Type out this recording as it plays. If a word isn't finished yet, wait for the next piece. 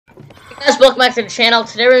Guys, welcome back to the channel.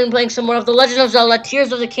 Today we're going to be playing some more of the Legend of Zelda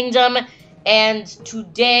Tears of the Kingdom, and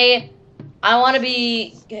today I want to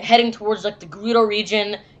be heading towards like the Gerudo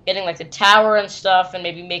region, getting like the tower and stuff, and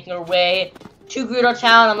maybe making our way to Gerudo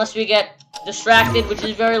Town unless we get distracted, which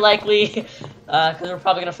is very likely, because we're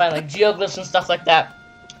probably going to find like Geoglyphs and stuff like that.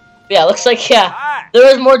 But yeah, looks like,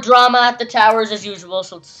 there is more drama at the towers as usual,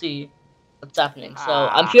 so let's see what's happening. So,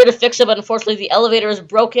 I'm here to fix it, but unfortunately the elevator is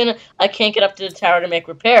broken. I can't get up to the tower to make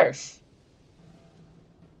repairs.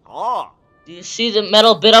 Oh. Do you see the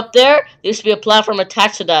metal bit up there? There used to be a platform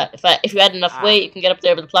attached to that. If you had enough weight, you can get up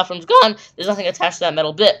there, but the platform's gone. There's nothing attached to that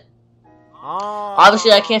metal bit.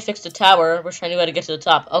 Obviously, I can't fix the tower. We're trying to know how to get to the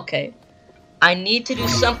top. Okay. I need to do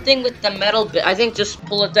something with the metal bit. I think just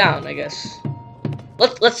pull it down, I guess.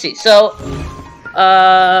 Let's see. So,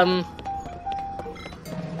 can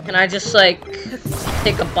I just, like,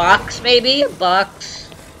 take a box, maybe? A box.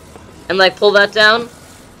 And, like, pull that down?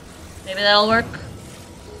 Maybe that'll work?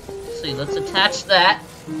 Let's attach that.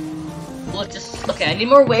 We'll just okay. I need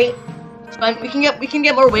more weight. It's fine. We can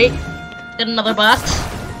get more weight. Get another box.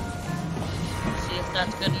 See if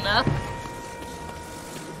that's good enough.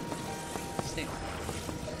 Let's see.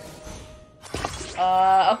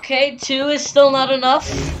 Okay, 2 is still not enough.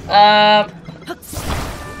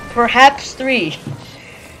 Perhaps 3.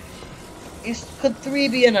 Could 3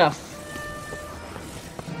 be enough?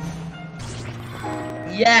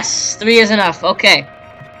 Yes, 3 is enough. Okay.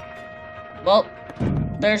 Well,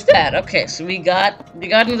 there's that. Okay, so we got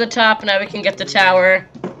to the top, now we can get the tower.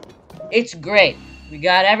 It's great. We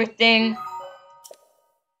got everything.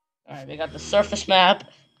 Alright, we got the surface map.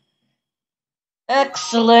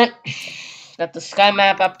 Excellent. Got the sky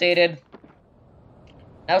map updated.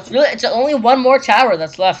 Now it's only one more tower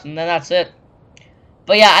that's left, and then that's it.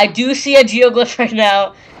 But yeah, I do see a geoglyph right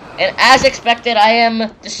now, and as expected, I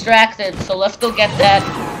am distracted, so let's go get that.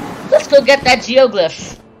 Let's go get that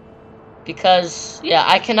geoglyph. Because, yeah,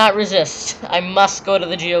 I cannot resist. I must go to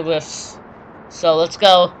the Geoglyphs. So, let's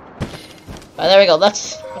go. Alright, there we go.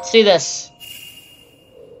 Let's see this.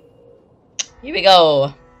 Here we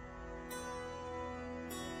go.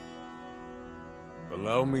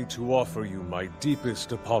 Allow me to offer you my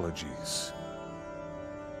deepest apologies.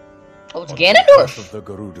 Oh, it's Ganondorf of the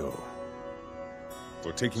Gerudo.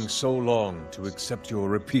 For taking so long to accept your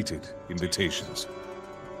repeated invitations.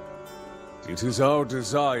 It is our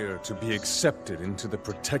desire to be accepted into the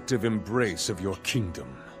protective embrace of your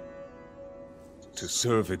kingdom. To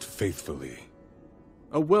serve it faithfully.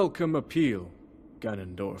 A welcome appeal,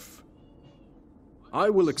 Ganondorf. I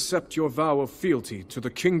will accept your vow of fealty to the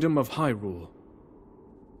kingdom of Hyrule.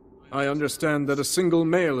 I understand that a single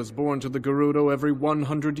male is born to the Gerudo every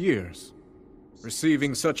 100 years.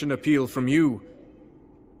 Receiving such an appeal from you,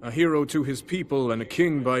 a hero to his people and a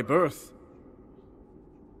king by birth,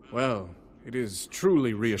 well, it is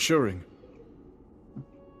truly reassuring.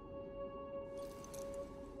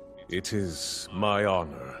 It is my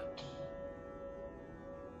honor.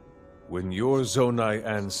 When your Zonai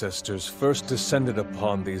ancestors first descended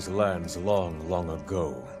upon these lands long, long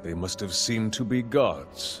ago, they must have seemed to be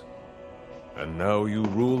gods. And now you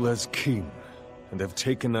rule as king, and have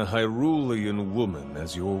taken a Hyrulean woman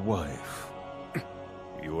as your wife.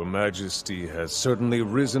 Your Majesty has certainly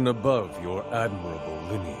risen above your admirable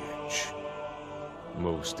lineage.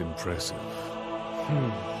 Most impressive.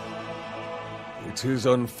 It is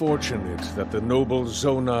unfortunate that the noble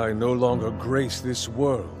Zonai no longer grace this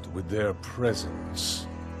world with their presence.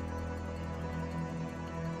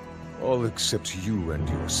 All except you and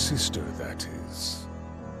your sister, that is.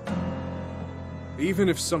 Even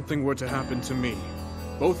if something were to happen to me,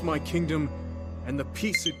 both my kingdom and the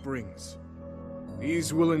peace it brings,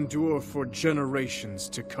 these will endure for generations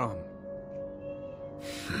to come.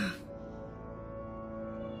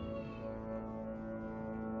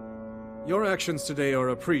 Your actions today are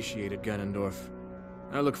appreciated, Ganondorf.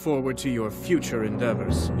 I look forward to your future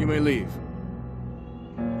endeavors. You may leave.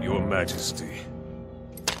 Your Majesty.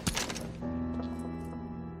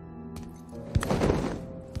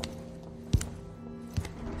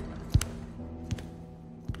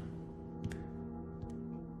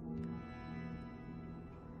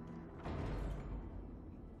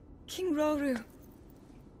 King Roru,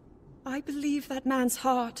 I believe that man's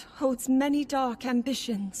heart holds many dark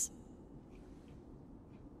ambitions.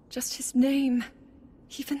 Just his name,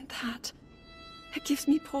 even that, it gives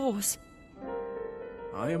me pause.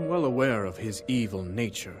 I am well aware of his evil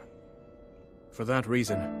nature. For that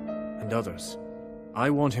reason, and others, I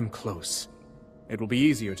want him close. It will be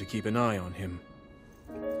easier to keep an eye on him.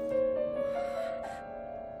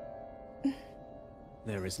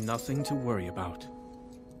 There is nothing to worry about.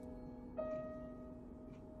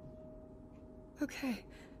 Okay.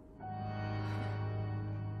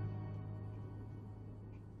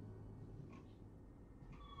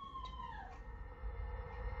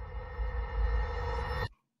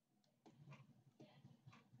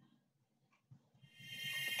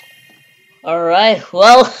 Alright,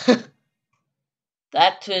 well,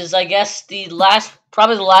 that is, I guess,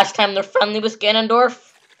 probably the last time they're friendly with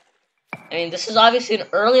Ganondorf. I mean, this is obviously an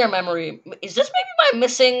earlier memory. Is this maybe my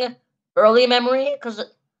missing early memory? Because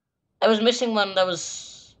I was missing one that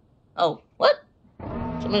was... Oh, what?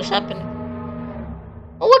 Something's happening.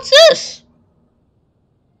 Oh, what's this?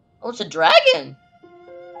 Oh, it's a dragon.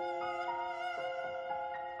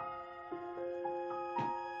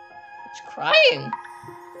 It's crying.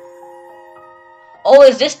 Oh,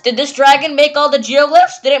 did this dragon make all the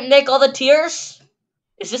geoglyphs? Did it make all the tears?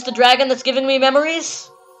 Is this the dragon that's giving me memories?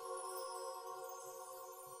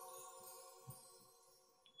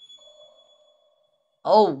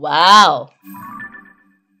 Oh, wow.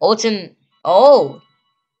 Oh, it's in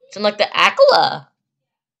like the Akala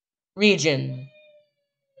region.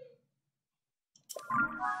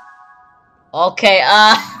 Okay,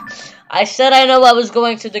 I said I know I was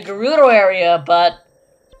going to the Gerudo area, but,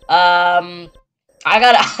 I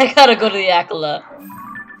gotta go to the Akala.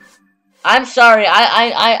 I'm sorry,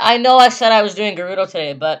 I know I said I was doing Gerudo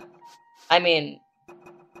today, but, I mean,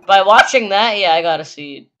 by watching that, yeah, I gotta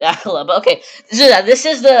see Akala. But okay, this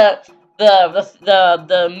is the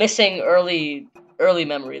missing early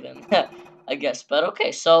memory then, I guess. But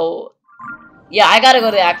okay, so yeah, I gotta go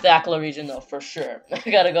to the Akala region though for sure. I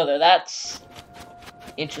gotta go there. That's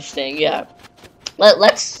interesting. Yeah,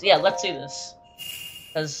 let's see this,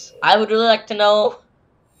 because I would really like to know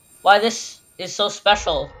why this is so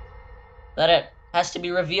special that it has to be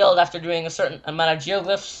revealed after doing a certain amount of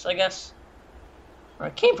geoglyphs, I guess. Or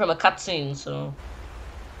it came from a cutscene, so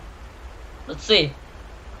let's see.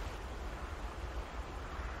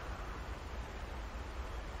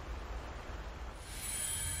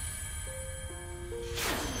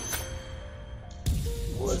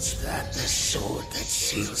 Was that the sword that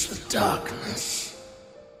seals the darkness?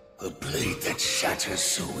 The blade that shatters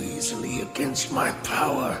so easily against my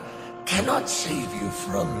power cannot save you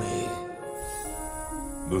from me.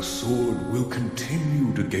 The sword will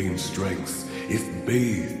continue to gain strength if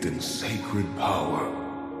bathed in sacred power.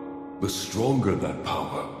 The stronger that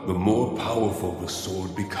power, the more powerful the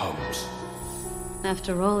sword becomes.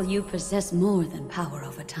 After all, you possess more than power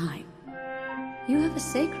over time. You have a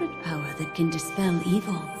sacred power that can dispel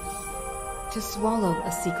evil. To swallow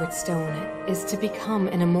a secret stone is to become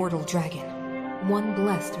an immortal dragon, one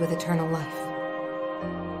blessed with eternal life.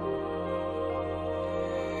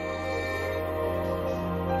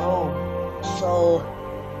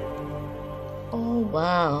 Oh,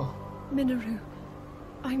 wow. Minoru,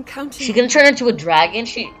 I'm counting. She gonna turn into a dragon?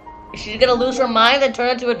 She's gonna lose her mind and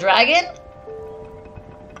turn into a dragon?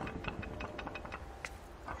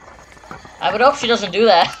 I would hope she doesn't do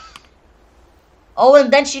that. Oh,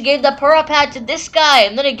 and then she gave the Pura Pad to this guy,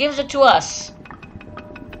 and then he gives it to us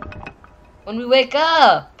when we wake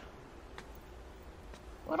up.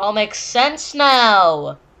 It all makes sense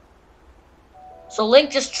now. So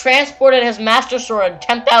Link just transported his Master Sword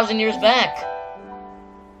 10,000 years back.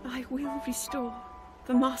 I will restore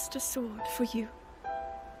the Master Sword for you.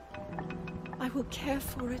 I will care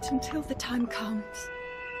for it until the time comes.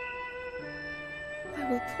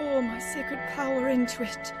 I will pour my sacred power into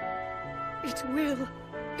it. It will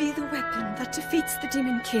be the weapon that defeats the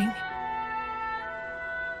Demon King.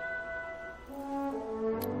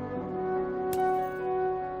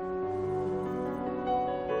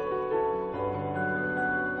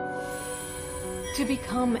 To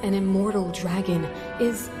become an immortal dragon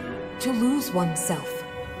is to lose oneself.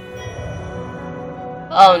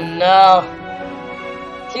 Oh no.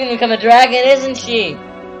 She's gonna become a dragon, isn't she?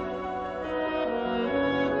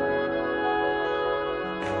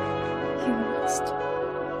 You must.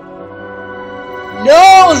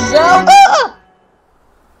 No, Zelda!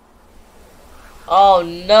 Oh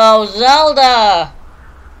no, Zelda!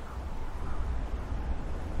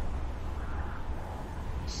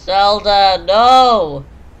 Zelda, no!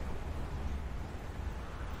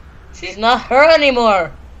 She's not her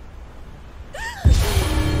anymore!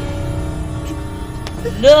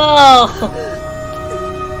 No!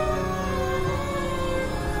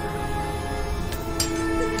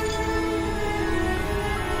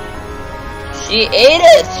 She ate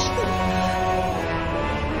it!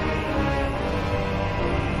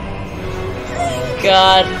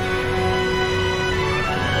 God.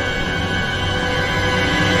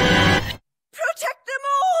 Protect them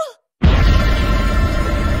all!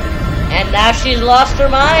 And now she's lost her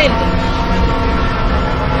mind.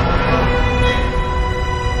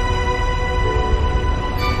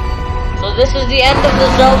 So this is the end of the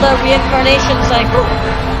Zelda reincarnation cycle.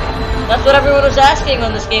 That's what everyone was asking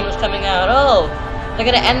when this game was coming out. Oh, they're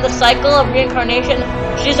gonna end the cycle of reincarnation?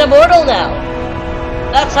 She's immortal now.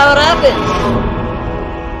 That's how it happens.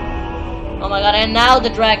 Oh my god, and now the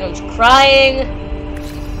dragon's crying.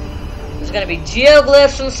 There's gonna be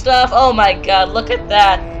geoglyphs and stuff. Oh my god, look at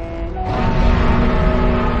that.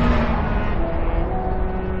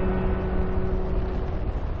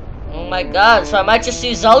 Oh my god, so I might just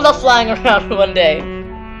see Zelda flying around one day.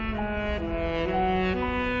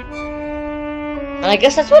 And I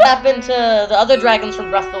guess that's what happened to the other dragons from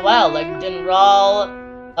Breath of the Wild, like Dinral,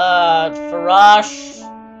 Farash,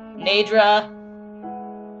 Nadra.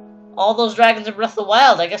 All those dragons in Breath of the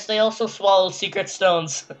Wild, I guess they also swallowed secret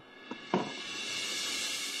stones.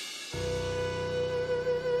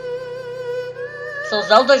 So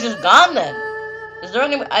Zelda's just gone then. Is there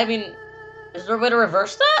any, I mean, is there a way to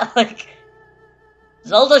reverse that? Like,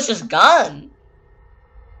 Zelda's just gone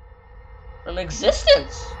from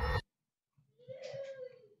existence.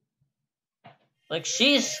 Like,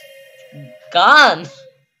 she's gone.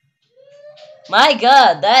 My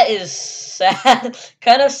god, that is sad.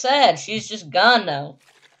 Kind of sad. She's just gone now.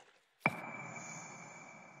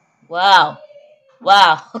 Wow.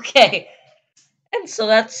 Wow, okay. And so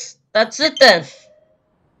that's it then.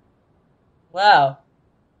 Wow.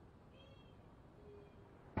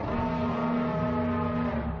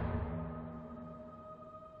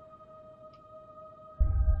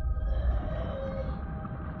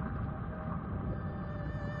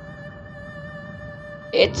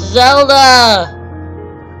 It's Zelda!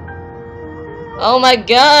 Oh my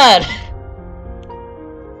god!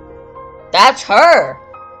 That's her!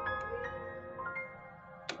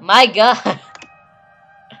 My god!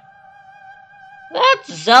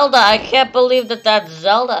 That's Zelda! I can't believe that that's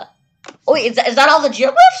Zelda! Oh wait, is that all the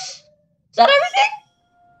geoglyphs? Is that everything?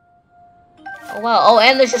 Oh wow, oh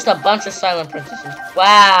and there's just a bunch of silent princesses.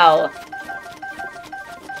 Wow!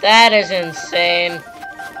 That is insane.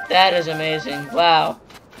 That is amazing. Wow.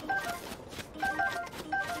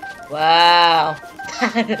 Wow.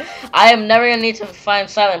 I am never gonna need to find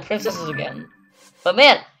silent princesses again. But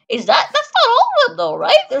man, that's not all of them though,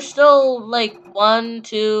 right? There's still like 1,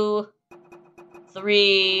 2,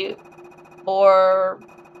 3, 4,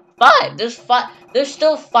 5. There's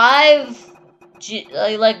still 5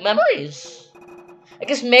 like memories. I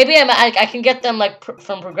guess maybe I can get them like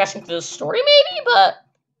from progressing through the story maybe, but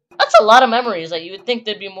that's a lot of memories. Like, you would think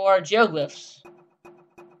there'd be more geoglyphs.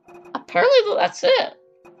 Apparently, though, that's it.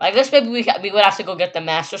 I guess maybe we would have to go get the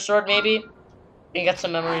Master Sword, maybe. We can get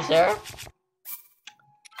some memories there.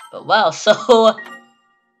 But wow, so...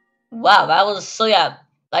 Wow, that was... So yeah,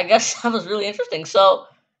 I guess that was really interesting. So,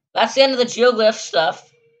 that's the end of the geoglyph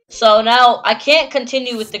stuff. So now, I can't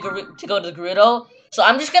continue with to go to the Gerudo. So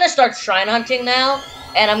I'm just gonna start shrine hunting now.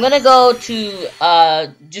 And I'm gonna go to,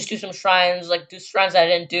 just do some shrines, like, do shrines that I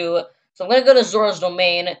didn't do. So I'm gonna go to Zora's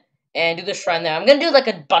Domain and do the shrine there. I'm gonna do, like,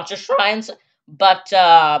 a bunch of shrines, but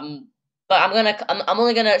I'm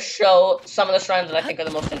only gonna show some of the shrines that I think are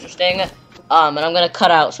the most interesting. And I'm gonna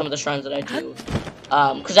cut out some of the shrines that I do.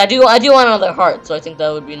 Because I do want another heart, so I think that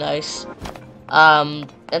would be nice. And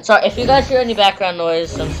sorry, if you guys hear any background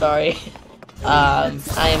noise, I'm sorry. I'm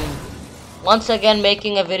once again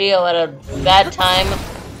making a video at a bad time.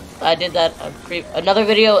 I did that a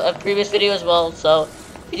previous video as well, so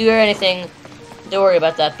if you do hear anything, don't worry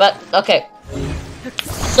about that. But okay,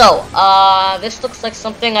 so this looks like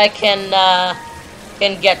something I can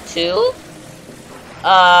get to.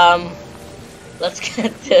 Let's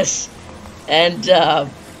get this, and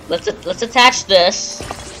let's attach this.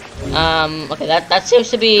 Okay, that seems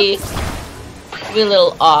to be a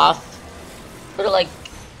little off. Put it like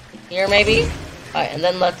here maybe. All right, and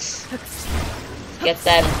then let's get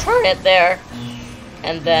that and turn it there,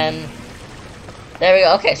 and then there we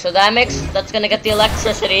go. Okay, so that's gonna get the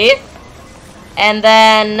electricity, and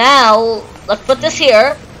then now let's put this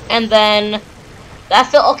here, and then that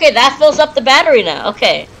fills up the battery now.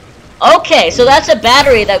 Okay, so that's a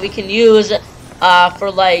battery that we can use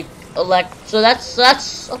for like so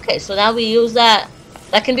that's okay. So now we use that.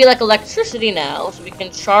 That can be like electricity now, so we can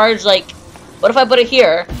charge like. What if I put it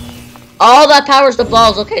here? All that powers the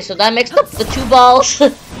balls. Okay, so that makes the 2 balls.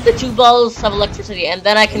 The 2 balls have electricity, and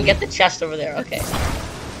then I can get the chest over there. Okay,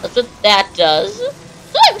 that's what that does.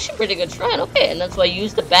 That's actually a pretty good shrine. Okay, and that's why I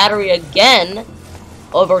use the battery again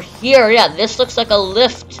over here. Yeah, this looks like a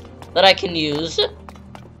lift that I can use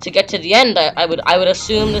to get to the end. I would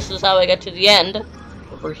assume this is how I get to the end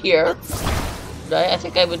over here. Right? I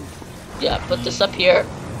think I would, yeah, put this up here.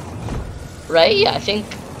 Right? Yeah, I think.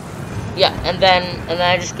 Yeah, and then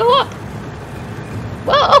I just go up.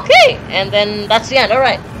 Well, okay, and then that's the end. All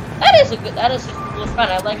right, that is a cool shrine.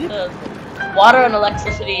 I like the water and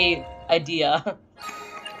electricity idea.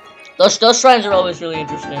 Those shrines are always really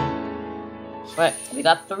interesting. Right, we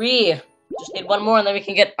got 3. Just need 1 more, and then we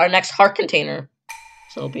can get our next heart container.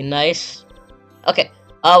 So it'll be nice. Okay,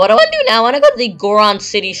 what I want to do now, I want to go to the Goron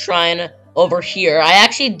City Shrine over here.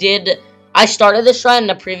 I started this shrine in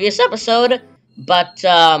a previous episode, but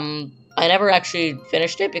I never actually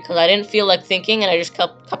finished it because I didn't feel like thinking, and I just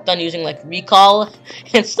kept on using like recall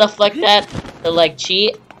and stuff like that to like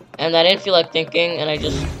cheat, and I didn't feel like thinking, and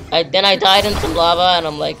then I died in some lava, and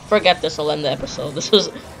I'm like, forget this, I'll end the episode. This was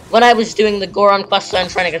when I was doing the Goron quest line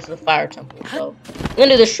trying to get to the fire temple, so I'm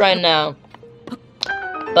gonna do this shrine now.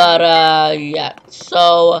 But yeah,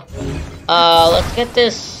 so let's get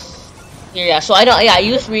this here. Yeah, so I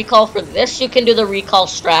use recall for this. You can do the recall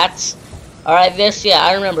strats. Alright, this, yeah,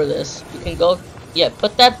 I remember this. You can go, yeah,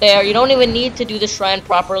 put that there. You don't even need to do the shrine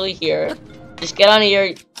properly here. Just get on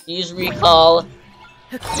here, use recall.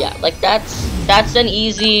 Yeah, like that's an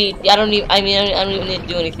easy, I don't even need to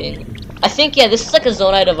do anything. I think, yeah, this is like a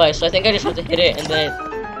Zonai device, so I think I just have to hit it and then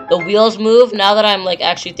the wheels move. Now that I'm like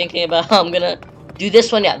actually thinking about how I'm gonna do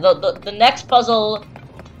this one, yeah, the next puzzle,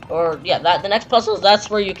 or yeah, the next puzzle, that's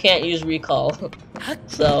where you can't use recall.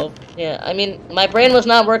 So yeah, I mean, my brain was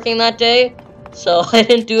not working that day, so I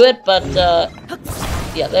didn't do it. But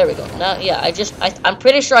yeah, there we go. Now, yeah, I'm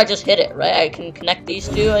pretty sure I just hit it, right? I can connect these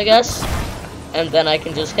two, I guess, and then I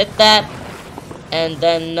can just hit that, and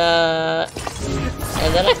then I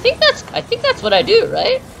think that's what I do,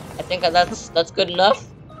 right? I think that's good enough.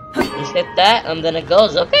 Just hit that, and then it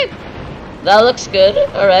goes. Okay, that looks good.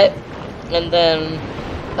 All right, and then.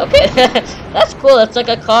 Okay, that's cool. That's like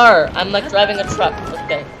a car. I'm like driving a truck.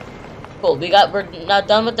 Okay, cool. We're now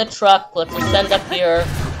done with the truck. Let's ascend up here.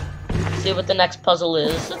 See what the next puzzle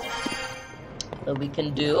is that we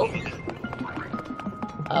can do.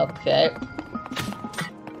 Okay.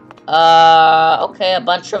 Okay, a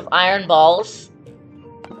bunch of iron balls.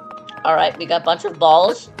 All right, we got a bunch of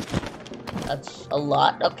balls. That's a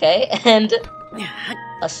lot. Okay, and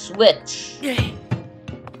a switch.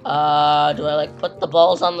 Do I like put the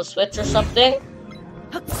balls on the switch or something?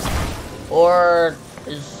 Or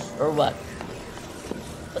what?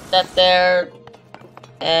 Put that there,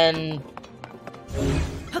 and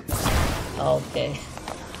okay.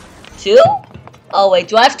 2? Oh wait,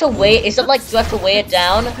 do I have to wait? Is it like, do I have to weigh it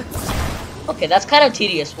down? Okay, that's kind of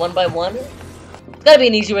tedious, 1 by 1. There's gotta be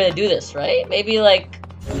an easy way to do this, right? Maybe like,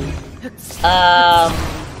 let's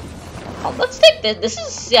take this. This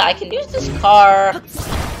is, yeah, I can use this car.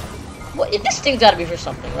 Well, this thing's gotta be for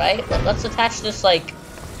something, right? Let's attach this, like,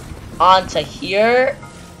 onto here.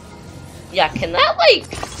 Yeah, can that,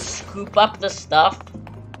 like, scoop up the stuff?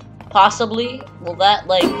 Possibly? Will that,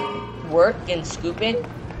 like, work in scooping?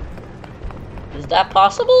 Is that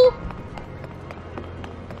possible?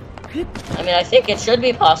 I mean, I think it should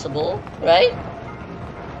be possible, right?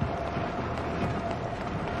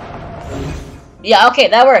 Yeah, okay,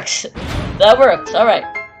 that works. That works, alright.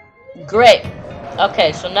 Great.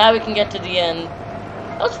 Okay, so now we can get to the end.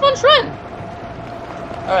 That was a fun shrine.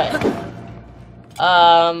 Alright.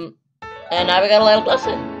 And now we got a Light of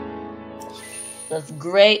Blessing. That's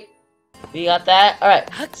great. We got that.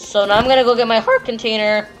 Alright, so now I'm gonna go get my heart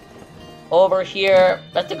container over here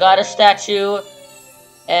at the goddess statue.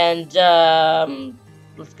 And,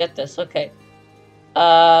 let's get this. Okay.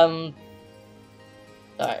 Alright.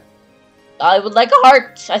 I would like a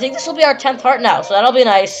heart. I think this will be our 10th heart now, so that'll be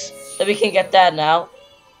nice that we can get that now.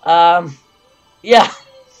 Yeah.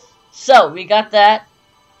 So, we got that.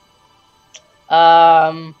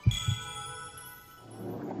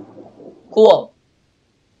 Cool.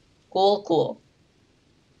 Cool.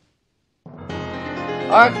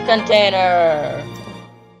 Heart container.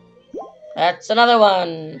 That's another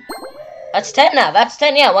one. That's 10 now. That's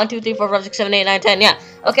 10, yeah. 1, 2, 3, 4, 5, 6, 7, 8, 9, 10, yeah.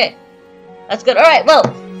 Okay. That's good. Alright, well.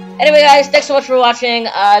 Anyway, guys, thanks so much for watching.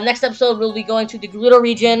 Next episode, we'll be going to the Gerudo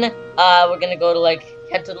region. We're gonna go to, like,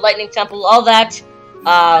 head to the Lightning Temple, all that.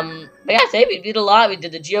 But yeah, today we did a lot. We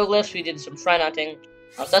did the Geoglyphs, we did some shrine hunting.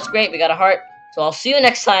 So that's great, we got a heart. So I'll see you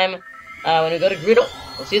next time when we go to Gerudo.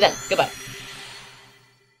 We'll see you then. Goodbye.